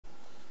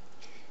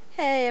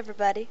Hey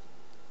everybody,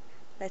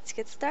 let's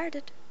get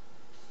started.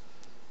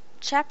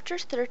 Chapter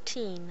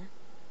 13,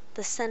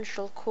 The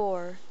Central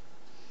Core.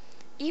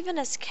 Even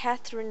as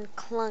Catherine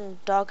clung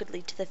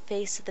doggedly to the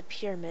face of the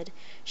pyramid,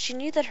 she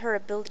knew that her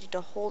ability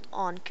to hold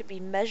on could be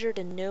measured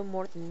in no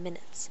more than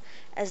minutes,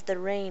 as the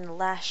rain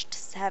lashed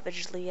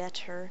savagely at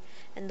her,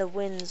 and the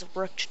winds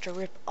worked to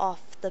rip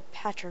off the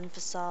patterned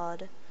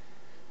facade.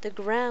 The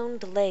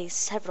ground lay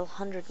several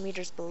hundred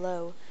meters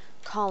below,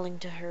 calling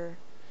to her.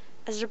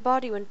 As her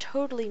body went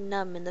totally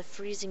numb in the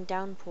freezing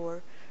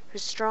downpour, her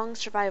strong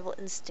survival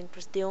instinct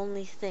was the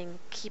only thing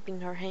keeping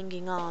her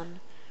hanging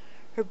on.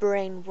 Her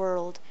brain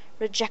whirled,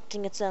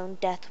 rejecting its own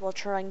death while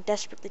trying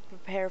desperately to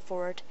prepare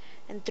for it,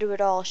 and through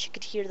it all she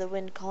could hear the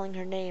wind calling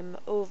her name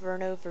over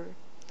and over.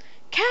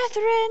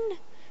 "Catherine!"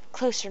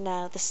 Closer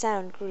now, the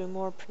sound grew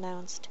more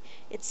pronounced.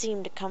 It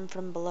seemed to come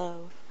from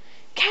below.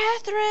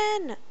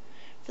 "Catherine!"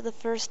 For the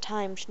first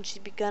time since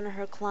she'd begun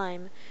her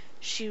climb,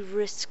 she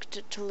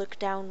risked to look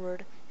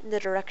downward, in the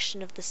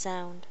direction of the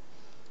sound.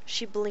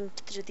 She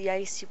blinked through the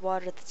icy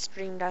water that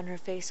streamed down her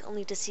face,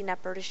 only to see an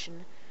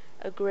apparition,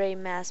 a gray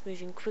mass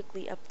moving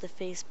quickly up the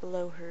face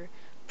below her,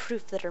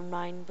 proof that her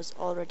mind was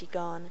already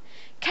gone.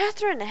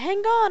 "Catherine, hang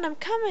on, I'm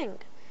coming!"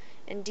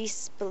 In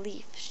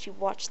disbelief she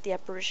watched the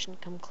apparition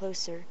come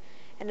closer,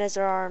 and as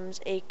her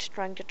arms ached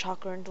trying to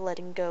talk her into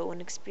letting go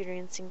and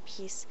experiencing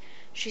peace,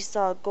 she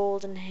saw a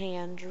golden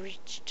hand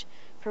reach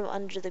from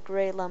under the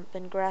gray lump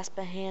and grasp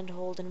a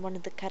handhold in one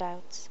of the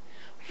cutouts.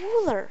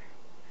 "Wooler!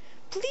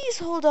 Please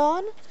hold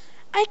on!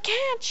 I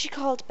can't!" she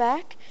called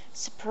back,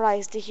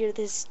 surprised to hear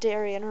the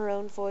hysteria in her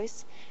own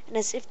voice, and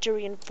as if to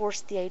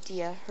reinforce the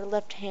idea, her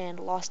left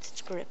hand lost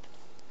its grip,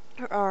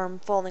 her arm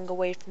falling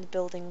away from the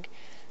building,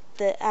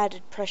 the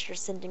added pressure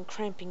sending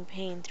cramping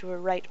pain through her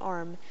right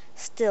arm,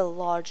 still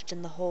lodged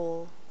in the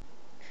hole.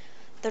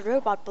 The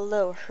robot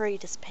below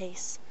hurried his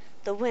pace.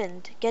 The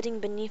wind, getting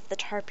beneath the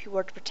tarp he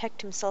wore to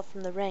protect himself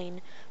from the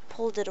rain,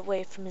 pulled it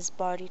away from his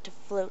body to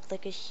float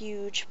like a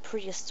huge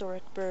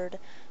prehistoric bird.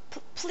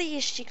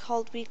 "Please," she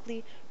called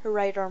weakly, her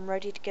right arm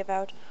ready to give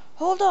out.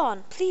 "Hold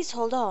on! Please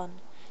hold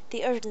on!"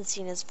 The urgency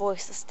in his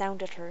voice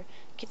astounded her,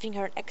 giving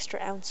her an extra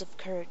ounce of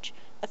courage,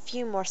 a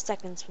few more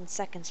seconds when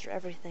seconds are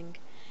everything,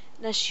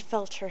 and as she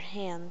felt her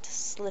hand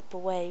slip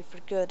away for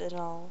good and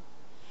all.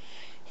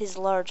 His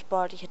large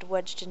body had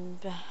wedged in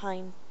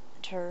behind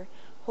her,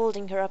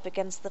 holding her up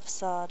against the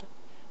facade.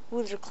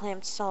 Wooler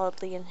clamped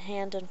solidly in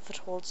hand and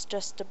footholds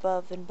just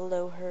above and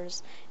below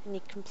hers, and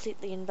he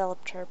completely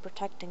enveloped her,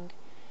 protecting.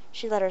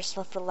 She let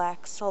herself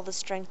relax, all the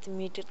strength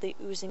immediately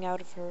oozing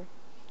out of her.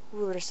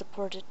 Wooler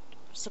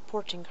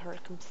supporting her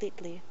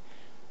completely.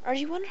 "Are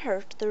you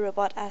unhurt?" the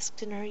robot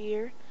asked in her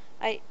ear.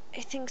 I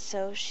think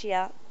so," she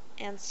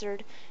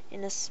answered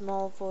in a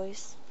small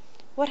voice.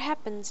 "What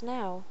happens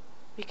now?"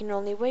 "We can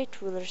only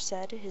wait," Wooler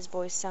said, his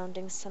voice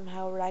sounding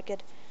somehow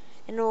ragged.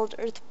 "An old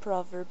earth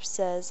proverb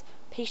says,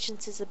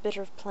 'Patience is a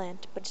bitter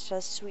plant, but it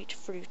has sweet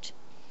fruit.'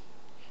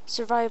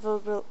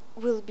 Survival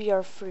will be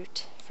our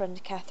fruit,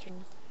 friend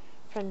Catherine."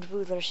 "Friend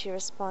Wooler," she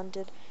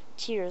responded,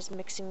 tears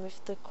mixing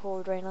with the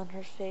cold rain on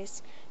her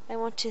face. "I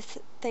want to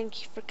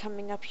thank you for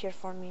coming up here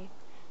for me."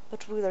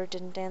 But Wooler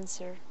didn't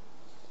answer.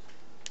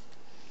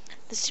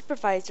 The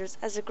supervisors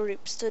as a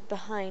group stood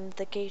behind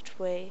the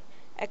gateway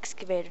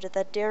excavator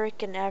that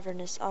Derek and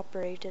Avernus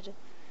operated.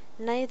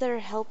 Neither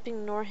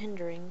helping nor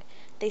hindering,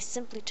 they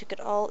simply took it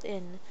all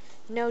in,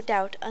 no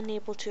doubt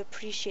unable to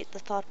appreciate the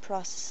thought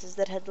processes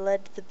that had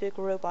led the big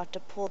robot to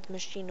pull the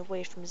machine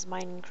away from his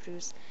mining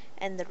crews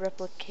and the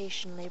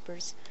replication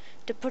labors,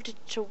 to put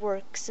it to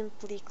work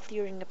simply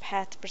clearing a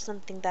path for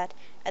something that,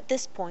 at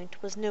this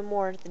point, was no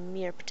more than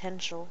mere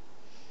potential.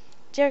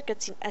 Derek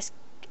had seen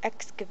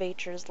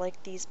excavators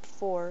like these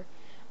before.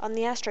 On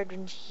the asteroid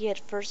when he had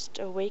first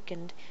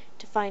awakened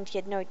to find he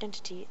had no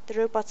identity, the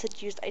robots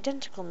had used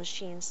identical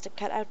machines to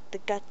cut out the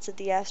guts of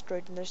the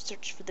asteroid in their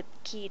search for the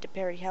key to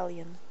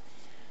perihelion.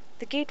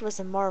 The gate was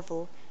a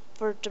marvel,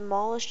 for it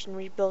demolished and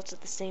rebuilt at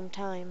the same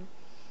time.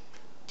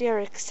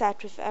 Derek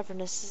sat with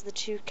Avernus as the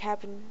two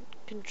cabin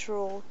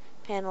control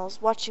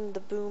panels, watching the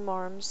boom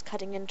arms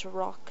cutting into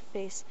rock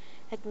face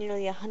at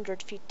nearly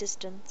 100 feet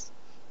distance.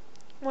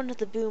 One of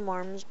the boom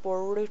arms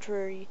bore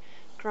rotary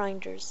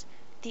grinders,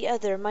 the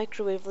other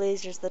microwave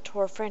lasers that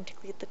tore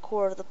frantically at the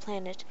core of the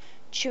planet,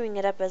 chewing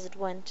it up as it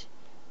went.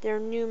 There were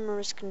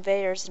numerous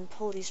conveyors and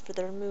pulleys for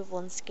the removal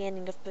and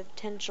scanning of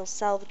potential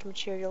salvage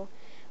material,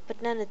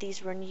 but none of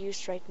these were in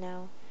use right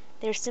now.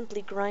 They were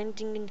simply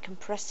grinding and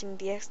compressing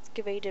the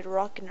excavated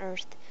rock and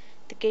earth,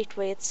 the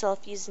gateway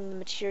itself using the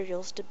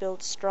materials to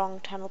build a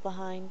strong tunnel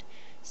behind,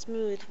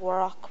 smooth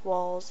rock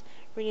walls,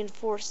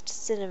 reinforced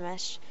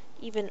cinemesh,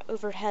 even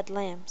overhead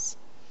lamps.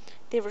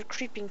 They were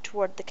creeping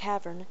toward the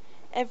cavern,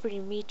 every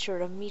meter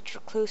a meter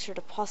closer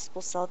to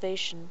possible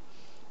salvation.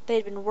 They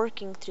had been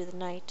working through the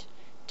night,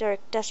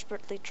 Derek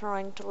desperately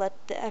trying to let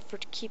the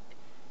effort keep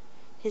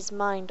his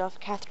mind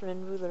off Catherine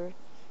and Wooler.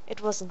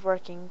 It wasn't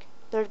working.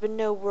 There had been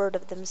no word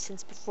of them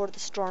since before the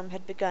storm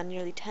had begun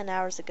nearly 10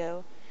 hours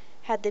ago.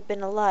 Had they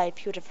been alive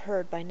he would have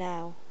heard by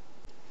now.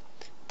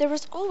 There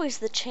was always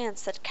the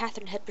chance that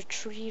Catherine had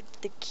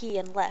retrieved the key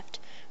and left,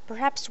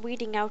 perhaps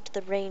wading out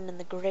the rain in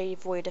the grey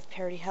void of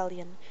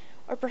perihelion,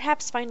 or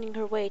perhaps finding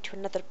her way to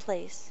another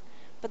place,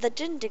 but that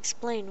didn't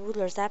explain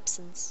Wooler's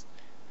absence.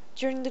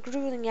 During the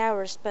grueling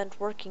hours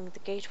spent working the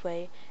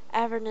gateway,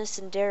 Avernus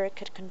and Derek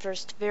had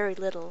conversed very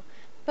little,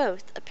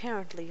 both,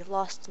 apparently,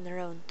 lost in their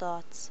own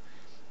thoughts.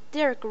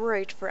 Derek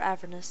worried for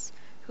Avernus,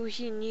 who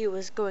he knew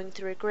was going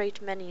through a great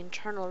many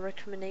internal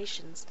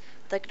recriminations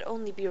that could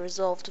only be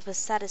resolved with a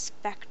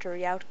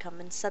satisfactory outcome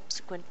and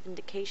subsequent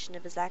vindication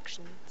of his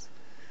actions.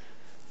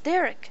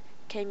 "Derek!"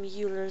 came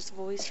Euler's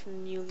voice from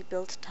the newly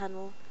built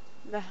tunnel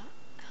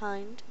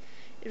behind.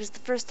 It was the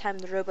first time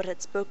the robot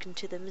had spoken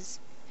to them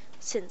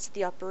since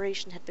the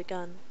operation had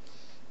begun.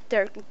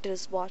 Derek looked at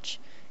his watch.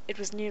 It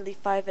was nearly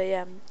 5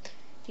 a.m.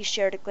 He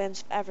shared a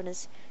glance with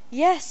Avernus.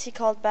 "Yes," he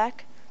called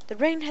back. "The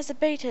rain has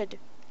abated,"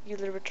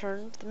 Euler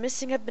returned. "The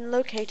missing have been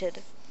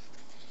located."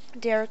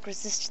 Derek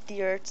resisted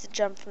the urge to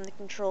jump from the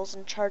controls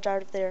and charge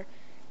out of there.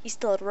 He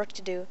still had work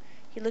to do.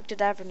 He looked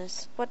at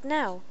Avernus. "What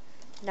now?"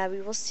 "Now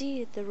we will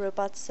see," the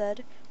robot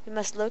said. "We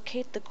must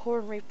locate the core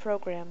and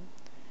reprogram."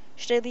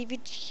 "Should I leave you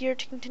here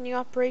to continue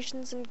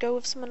operations and go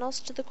with someone else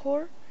to the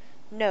core?"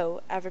 "No,"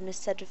 Avernus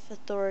said with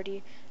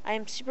authority. "I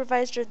am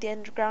supervisor of the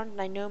underground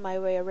and I know my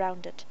way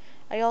around it.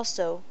 I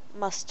also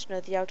must know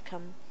the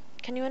outcome.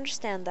 Can you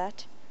understand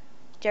that?"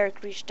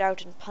 Derek reached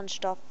out and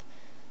punched off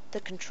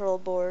the control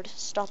board,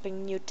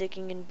 stopping new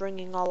digging and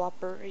bringing all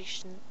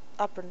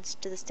operants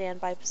to the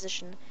standby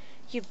position.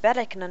 "You bet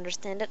I can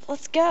understand it.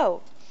 Let's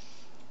go!"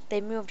 They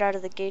moved out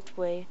of the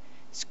gateway,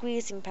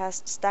 squeezing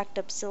past stacked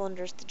up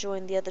cylinders to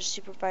join the other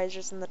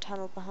supervisors in the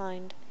tunnel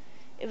behind.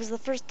 It was the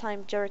first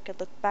time Derek had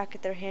looked back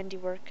at their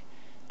handiwork.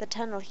 The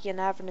tunnel he and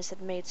Avernus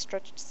had made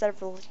stretched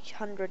several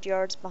hundred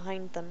yards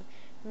behind them,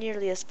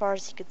 nearly as far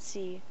as he could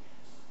see.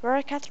 "Where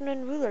are Catherine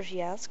and Wooler?"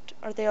 he asked.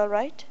 "Are they all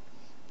right?"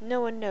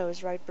 "No one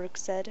knows," Rydberg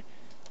said.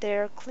 "They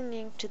are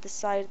clinging to the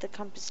side of the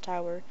compass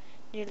tower,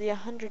 nearly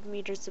 100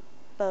 meters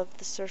above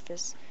the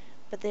surface,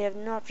 but they have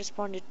not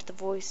responded to the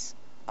voice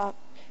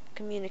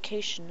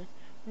communication,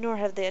 nor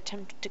have they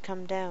attempted to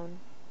come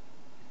down."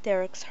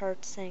 Derek's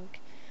heart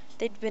sank.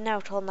 They'd been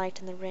out all night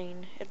in the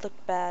rain. It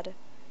looked bad.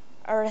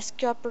 "Are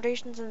rescue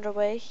operations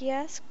underway?" he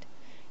asked.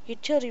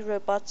 "Utility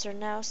robots are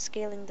now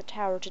scaling the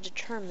tower to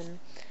determine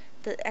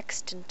the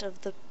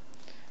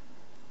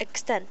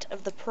extent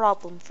of the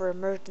problem for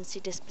emergency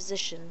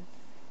disposition,"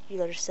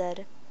 Euler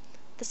said.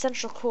 "The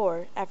central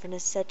core,"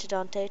 Avernus said to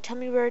Dante. "Tell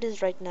me where it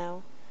is right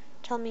now."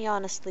 "Tell me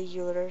honestly,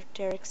 Euler,"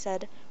 Derek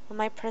said. "Will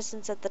my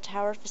presence at the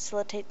tower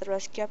facilitate the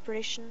rescue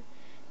operation?"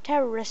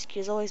 "Tower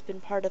rescue has always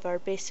been part of our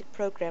basic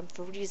program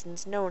for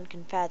reasons no one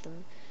can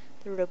fathom,"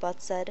 the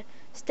robot said.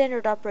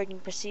 "Standard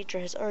operating procedure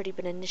has already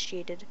been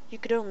initiated. You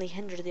could only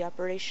hinder the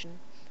operation."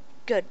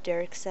 "Good,"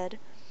 Derek said.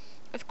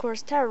 Of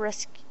course tower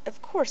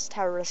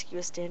rescue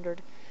is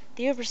standard.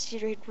 The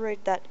overseer had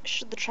worried that,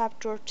 should the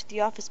trapdoor to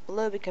the office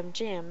below become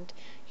jammed,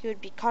 he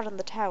would be caught on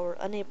the tower,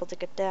 unable to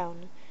get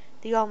down.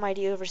 The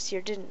almighty overseer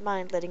didn't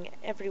mind letting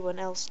everyone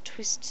else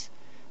twist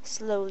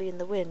slowly in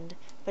the wind,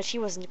 but he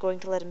wasn't going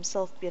to let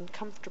himself be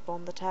uncomfortable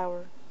on the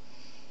tower.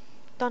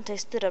 Dante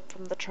stood up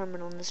from the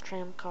terminal in his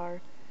tram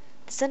car.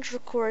 "The central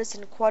core is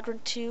in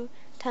Quadrant 2,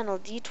 Tunnel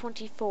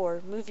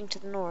D24, moving to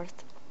the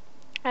north."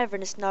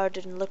 Avernus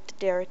nodded and looked at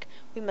Derek.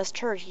 "We must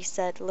hurry," he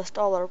said, "lest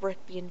all our work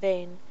be in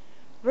vain."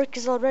 "Work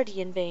is already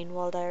in vain,"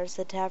 Waldauer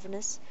said to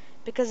Avernus.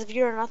 "Because of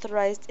your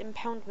unauthorized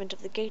impoundment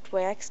of the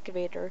gateway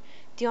excavator,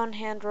 the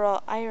on-hand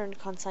raw iron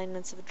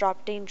consignments have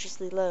dropped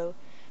dangerously low.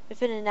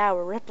 Within an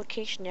hour,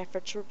 replication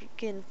efforts will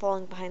begin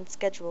falling behind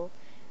schedule."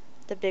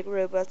 The big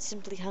robot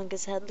simply hung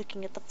his head,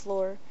 looking at the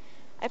floor.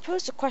 "I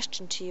pose a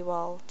question to you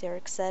all,"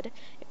 Derek said.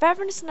 "If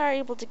Avernus and I are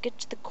able to get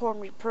to the core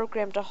and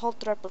reprogram to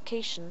halt the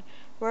replication,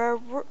 will our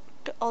work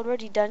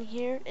already done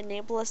here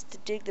enable us to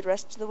dig the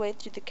rest of the way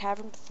through the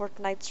cavern before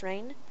tonight's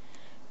rain?"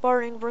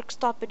 "Barring work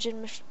stoppage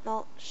and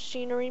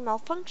machinery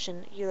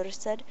malfunction," Euler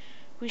said,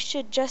 "we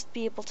should just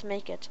be able to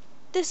make it.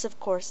 This, of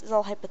course, is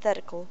all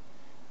hypothetical."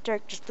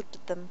 Derek just looked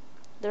at them.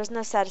 There was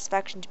no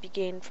satisfaction to be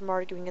gained from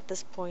arguing at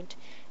this point.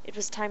 It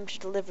was time to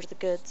deliver the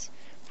goods.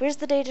 "Where's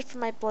the data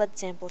from my blood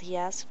sample?" he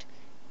asked.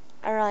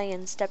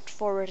 Orion stepped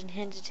forward and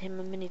handed him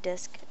a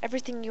mini-disc.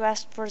 "Everything you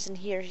asked for is in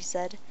here," he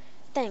said.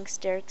 "Thanks,"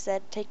 Derek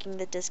said, taking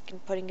the disc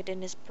and putting it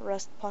in his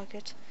breast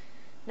pocket.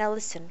 "Now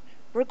listen.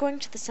 We're going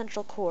to the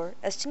central core.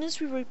 As soon as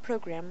we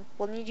reprogram,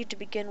 we'll need you to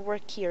begin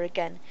work here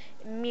again,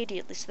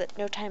 immediately, so that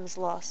no time is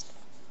lost."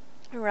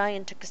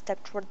 Orion took a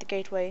step toward the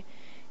gateway.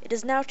 "It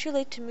is now too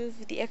late to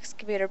move the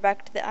excavator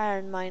back to the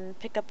iron mine and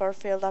pick up our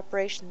failed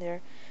operation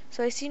there,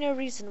 so I see no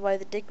reason why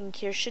the digging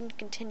here shouldn't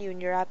continue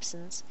in your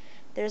absence.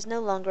 There is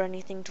no longer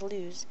anything to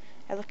lose.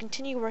 I will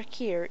continue work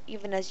here,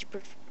 even as you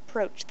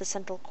approach the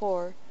central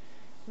core."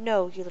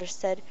 "No," Euler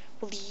said.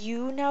 "Will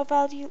you now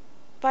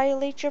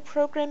violate your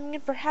programming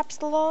and perhaps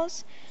the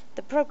laws?"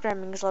 "The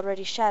programming is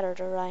already shattered,"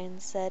 Orion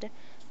said,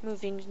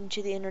 moving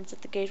into the innards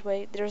of the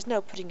gateway. "There is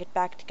no putting it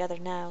back together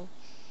now."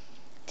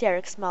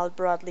 Derek smiled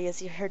broadly as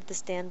he heard the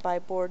standby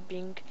board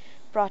being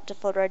brought to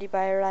full ready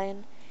by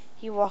Orion.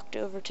 He walked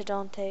over to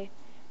Dante.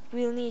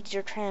 "We'll need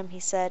your tram," he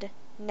said.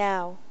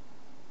 "Now."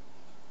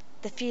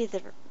 The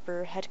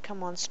fever had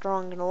come on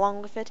strong, and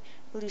along with it,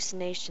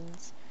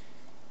 hallucinations.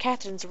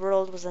 Catherine's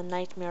world was a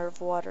nightmare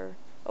of water,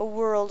 a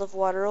world of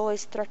water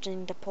always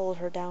threatening to pull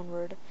her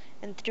downward,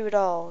 and through it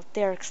all,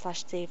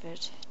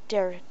 Derek/David,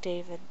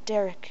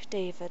 Derek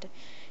David,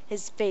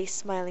 his face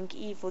smiling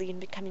evilly and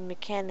becoming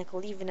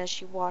mechanical even as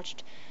she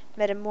watched,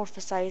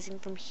 metamorphosizing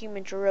from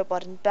human to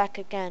robot and back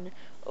again,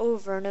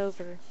 over and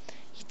over.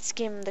 He'd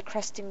skim the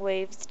cresting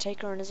waves to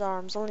take her in his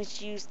arms, only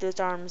to use those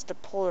arms to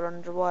pull her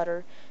under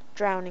water,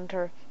 drowning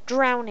her.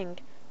 Drowning!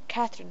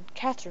 "Catherine,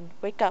 Catherine,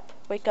 wake up,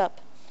 wake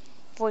up!"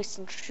 Voice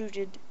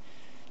intruded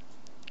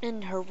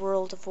in her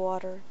world of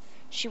water.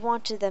 She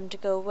wanted them to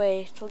go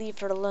away, to leave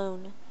her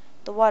alone.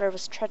 The water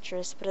was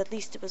treacherous, but at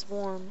least it was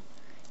warm.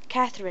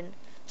 "Catherine!"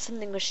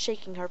 Something was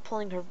shaking her,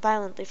 pulling her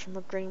violently from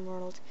her dream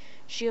world.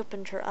 She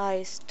opened her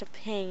eyes to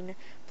pain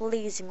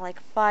blazing like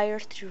fire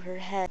through her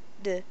head.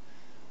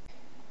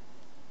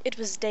 It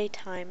was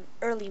daytime,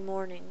 early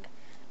morning.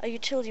 A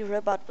utility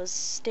robot was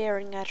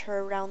staring at her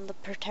around the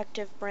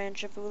protective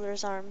branch of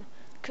Wooler's arm.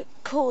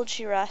 "Cold,"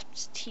 she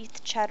rasped,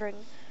 teeth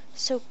chattering.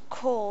 "So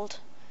cold."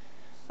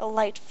 A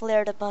light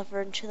flared above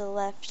her and to the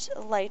left,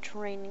 a light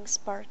raining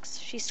sparks.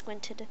 She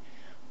squinted.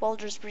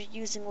 Welders were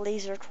using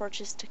laser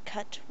torches to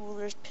cut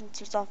Wooler's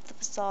pincers off the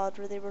facade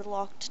where they were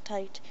locked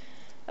tight.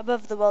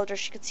 Above the welder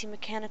she could see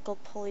mechanical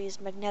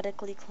pulleys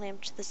magnetically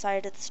clamped to the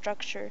side of the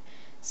structure,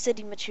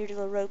 city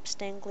material ropes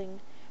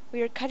dangling.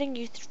 "We are cutting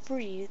you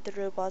free," the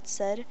robot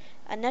said.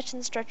 "A net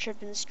and stretcher have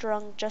been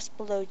strung just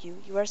below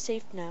you. You are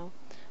safe now."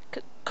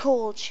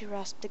 "Cold," she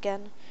rasped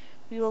again.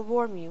 "We will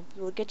warm you.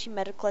 We will get you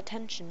medical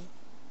attention."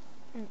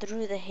 And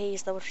through the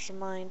haze that was her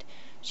mind,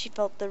 she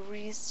felt the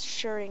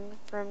reassuring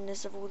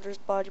firmness of Wooler's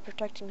body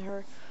protecting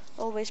her,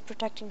 always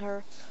protecting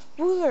her.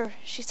 "Wooler,"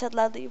 she said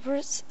loudly.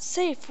 "We're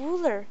safe,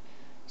 Wooler."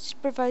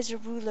 "Supervisor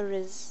Wooler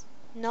is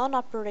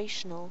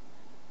non-operational,"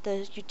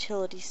 the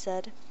utility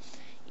said.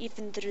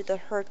 Even through the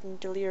hurt and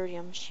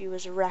delirium she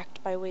was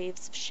racked by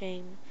waves of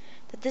shame.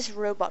 That this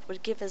robot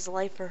would give his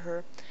life for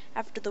her,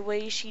 after the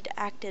way she'd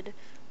acted,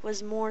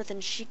 was more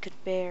than she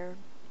could bear.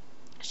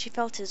 She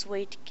felt his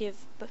weight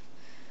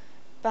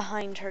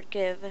behind her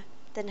give.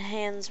 Then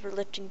hands were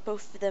lifting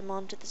both of them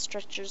onto the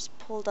stretchers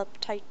pulled up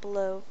tight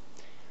below.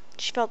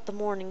 She felt the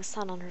morning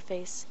sun on her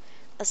face,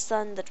 a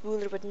sun that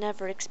Wooler would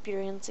never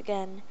experience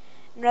again,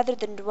 and rather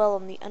than dwell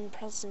on the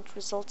unpleasant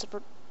results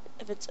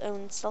of its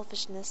own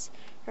selfishness,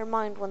 her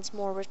mind once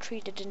more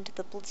retreated into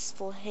the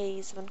blissful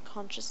haze of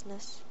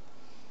unconsciousness.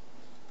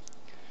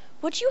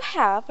 "Would you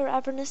have?"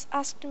 Avernus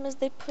asked him as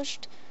they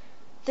pushed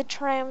the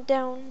tram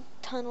down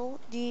tunnel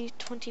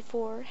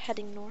D24,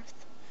 heading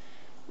north.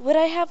 "Would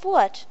I have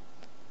what?"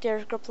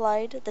 Derek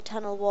replied. The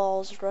tunnel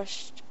walls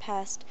rushed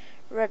past,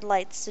 red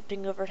lights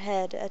zipping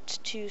overhead at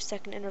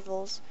 2-second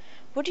intervals.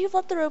 "Would you have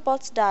let the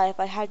robots die if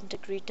I hadn't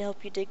agreed to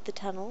help you dig the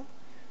tunnel?"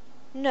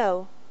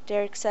 "No,"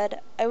 Derek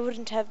said. "I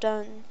wouldn't have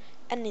done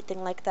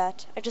anything like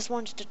that. I just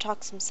wanted to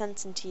talk some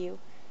sense into you."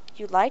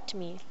 "You lied to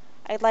me."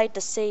 "I lied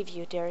to save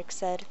you," Derek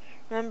said.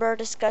 "Remember our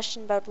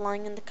discussion about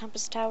lying in the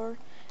compass tower?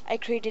 I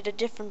created a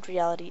different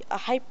reality, a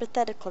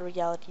hypothetical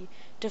reality,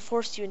 to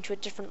force you into a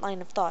different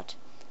line of thought."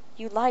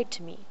 "You lied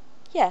to me."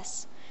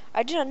 "Yes.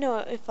 I do not know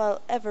if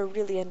I'll ever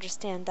really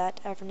understand that,"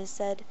 Avernus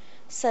said,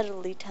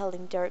 subtly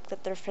telling Derek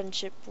that their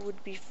friendship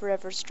would be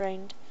forever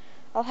strained.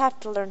 "I'll have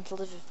to learn to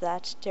live with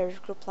that,"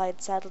 Derek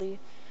replied sadly.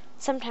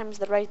 "Sometimes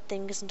the right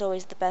thing isn't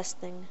always the best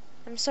thing.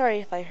 I'm sorry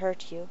if I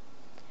hurt you."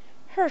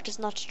 "Hurt is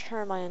not a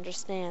term I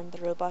understand,"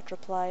 the robot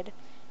replied.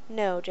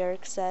 "No,"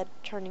 Derek said,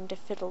 turning to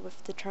fiddle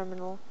with the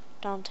terminal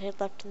Dante had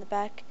left in the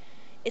back.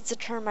 "It's a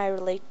term I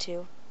relate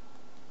to."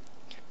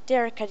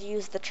 Derek had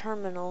used the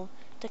terminal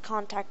to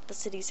contact the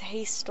city's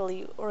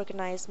hastily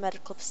organized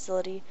medical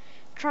facility,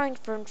 trying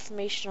for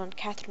information on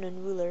Catherine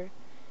and Wooler.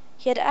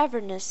 He and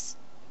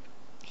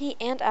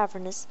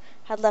Avernus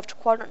had left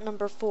quadrant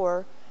number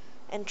 4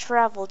 and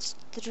traveled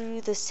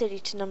through the city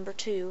to number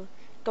 2,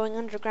 going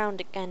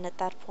underground again at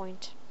that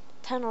point.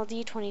 Tunnel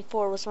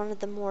D24 was one of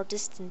the more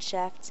distant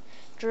shafts,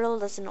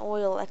 drilled as an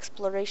oil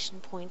exploration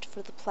point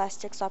for the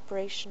plastics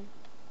operation.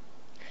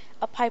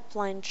 A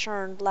pipeline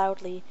churned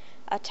loudly,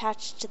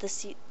 attached to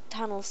the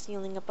tunnel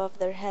ceiling above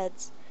their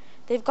heads.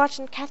 "They've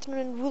gotten Catherine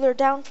and Wooler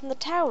down from the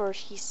tower,"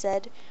 he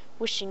said,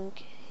 wishing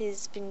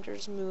his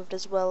fingers moved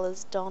as well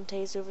as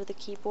Dante's over the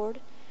keyboard.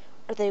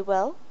 "Are they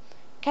well?"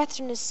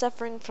 "Catherine is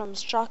suffering from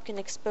shock and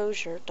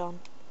exposure,"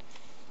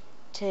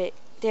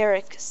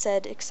 Derek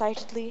said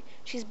excitedly.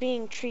 "She's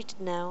being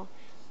treated now.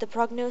 The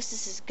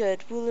prognosis is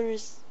good. Wooler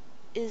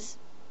is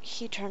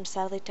he turned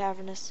sadly to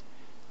Avernus.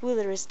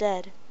 "Wooler is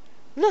dead."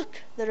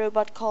 "Look!" the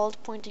robot called,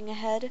 pointing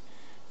ahead.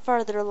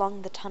 Farther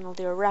along the tunnel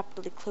they were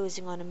rapidly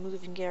closing on a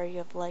moving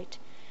area of light.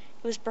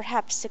 It was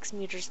perhaps 6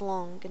 meters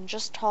long, and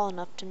just tall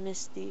enough to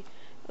miss the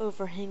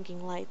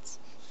overhanging lights.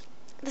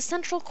 "The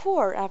central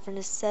core,"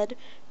 Avernus said,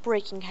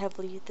 braking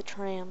heavily, the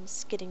tram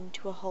skidding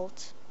to a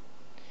halt.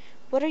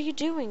 "What are you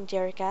doing?"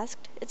 Derek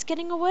asked. "It's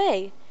getting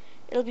away."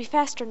 "It'll be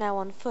faster now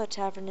on foot,"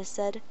 Avernus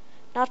said.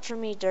 Not for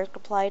me, Derek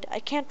replied. I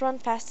can't run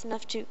fast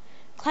enough to...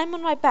 Climb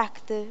on my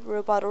back, the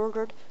robot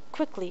ordered.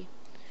 Quickly.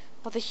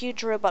 While the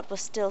huge robot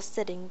was still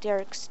sitting,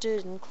 Derek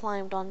stood and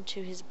climbed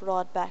onto his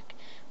broad back,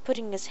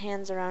 putting his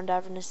hands around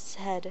Avernus's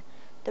head,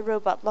 the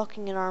robot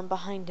locking an arm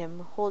behind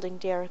him, holding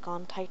Derek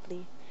on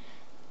tightly.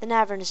 Then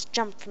Avernus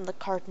jumped from the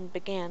cart and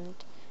began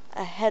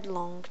a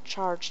headlong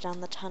charge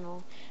down the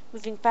tunnel,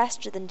 moving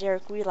faster than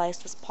Derek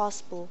realized was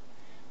possible.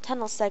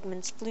 Tunnel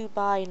segments flew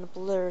by in a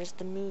blur as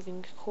the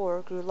moving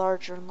core grew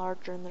larger and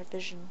larger in their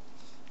vision.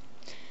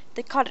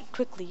 They caught it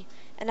quickly,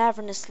 and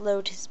Avernus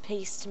slowed his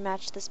pace to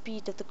match the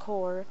speed of the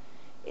core.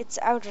 Its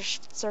outer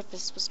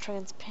surface was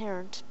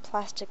transparent,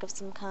 plastic of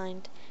some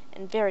kind,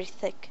 and very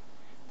thick.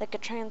 Like a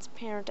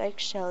transparent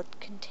eggshell, it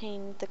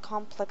contained the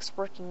complex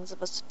workings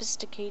of a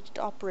sophisticated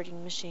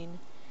operating machine.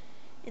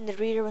 In the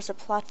rear was a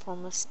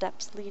platform of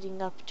steps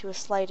leading up to a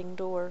sliding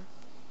door.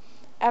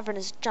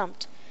 Avernus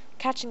jumped,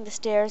 catching the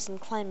stairs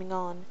and climbing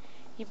on.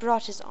 He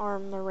brought his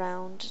arm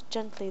around,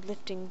 gently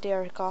lifting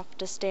Derek off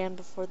to stand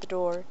before the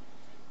door.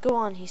 Go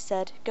on, he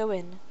said. Go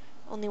in.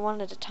 Only one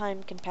at a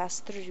time can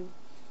pass through.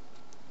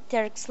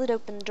 Derek slid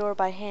open the door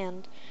by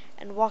hand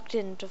and walked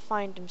in to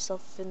find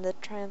himself in the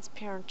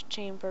transparent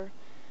chamber.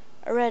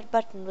 A red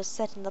button was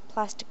set in the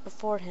plastic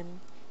before him.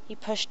 He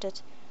pushed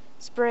it.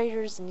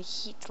 Sprayers and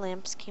heat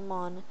lamps came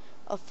on,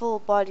 a full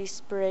body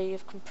spray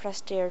of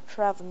compressed air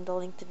traveling the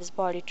length of his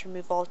body to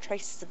remove all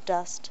traces of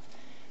dust.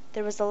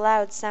 There was a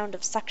loud sound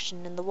of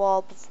suction, and the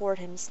wall before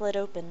him slid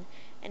open,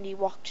 and he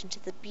walked into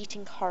the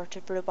beating heart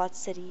of Robot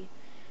City.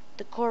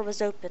 The core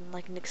was open,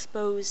 like an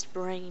exposed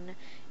brain,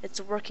 its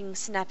working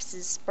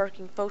synapses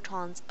sparking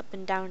photons up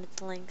and down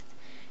its length,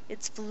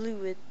 its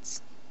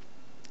fluids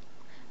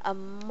a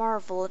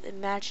marvel of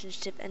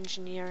imaginative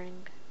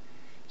engineering.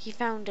 He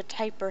found a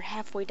typer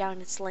halfway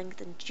down its length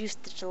and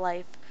juiced it to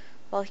life,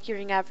 while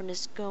hearing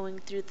Avernus going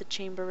through the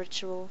chamber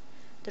ritual.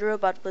 The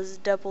robot was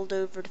doubled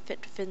over to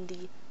fit within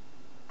the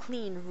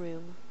clean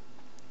room.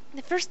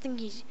 The first thing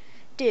he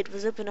did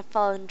was open a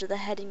file under the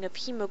heading of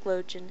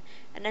hemoglobin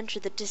and enter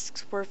the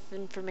disk's worth of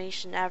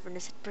information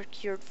Avernus had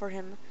procured for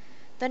him.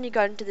 Then he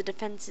got into the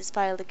defenses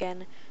file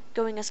again,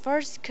 going as far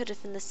as he could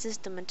within the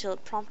system until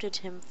it prompted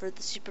him for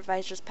the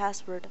supervisor's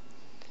password.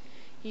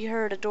 He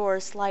heard a door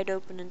slide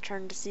open and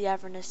turned to see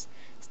Avernus,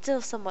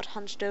 still somewhat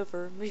hunched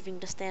over, moving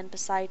to stand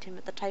beside him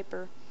at the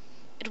typer.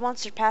 It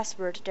wants your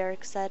password,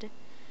 Derek said.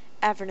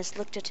 Avernus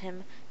looked at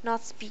him,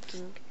 not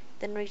speaking,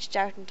 then reached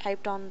out and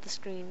typed on the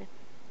screen.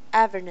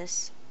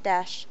 Avernus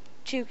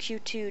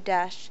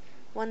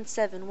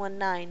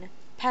 2Q2-1719.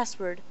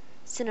 Password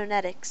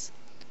Synonetics.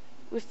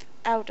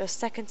 Without a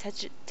second's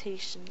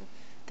hesitation,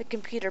 the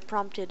computer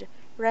prompted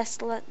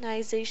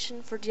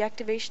Rationalization for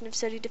deactivation of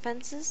city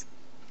defenses.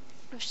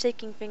 With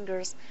shaking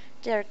fingers,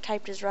 Derek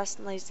typed his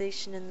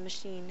rationalization in the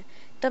machine,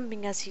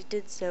 dumping as he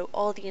did so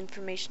all the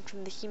information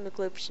from the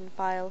hemoglobin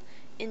file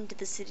into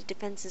the city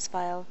defenses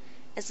file,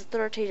 as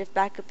authoritative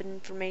backup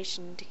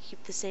information to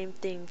keep the same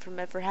thing from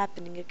ever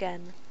happening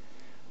again.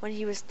 When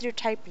he was through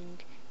typing,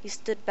 he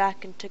stood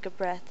back and took a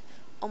breath,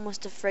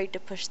 almost afraid to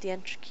push the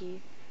enter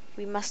key.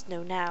 We must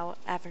know now,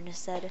 Avernus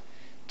said.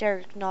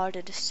 Derek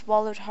nodded,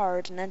 swallowed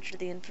hard, and entered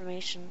the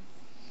information.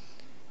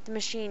 The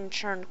machine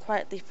churned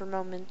quietly for a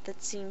moment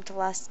that seemed to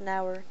last an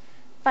hour.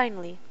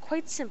 Finally,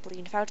 quite simply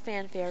and without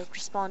fanfare, it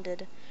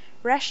responded.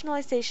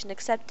 Rationalization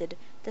accepted.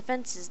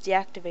 Defenses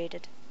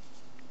deactivated.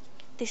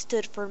 They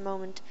stood for a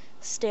moment,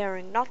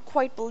 staring, not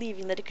quite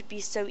believing that it could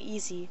be so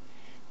easy.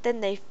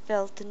 Then they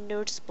felt a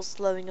noticeable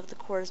slowing of the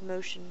core's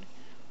motion.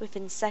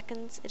 Within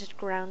seconds, it had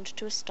ground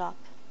to a stop.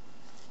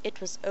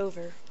 It was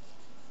over.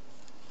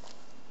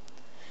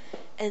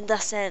 And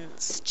thus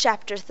ends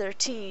Chapter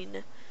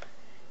 13.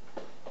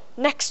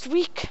 Next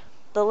week,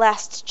 the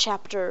last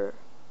chapter.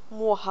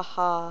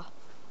 Mwahaha.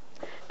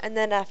 And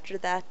then after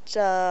that,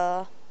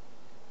 yeah.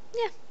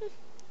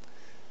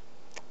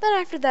 Then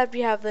after that,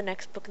 we have the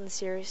next book in the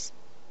series.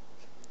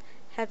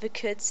 Have a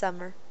good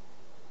summer.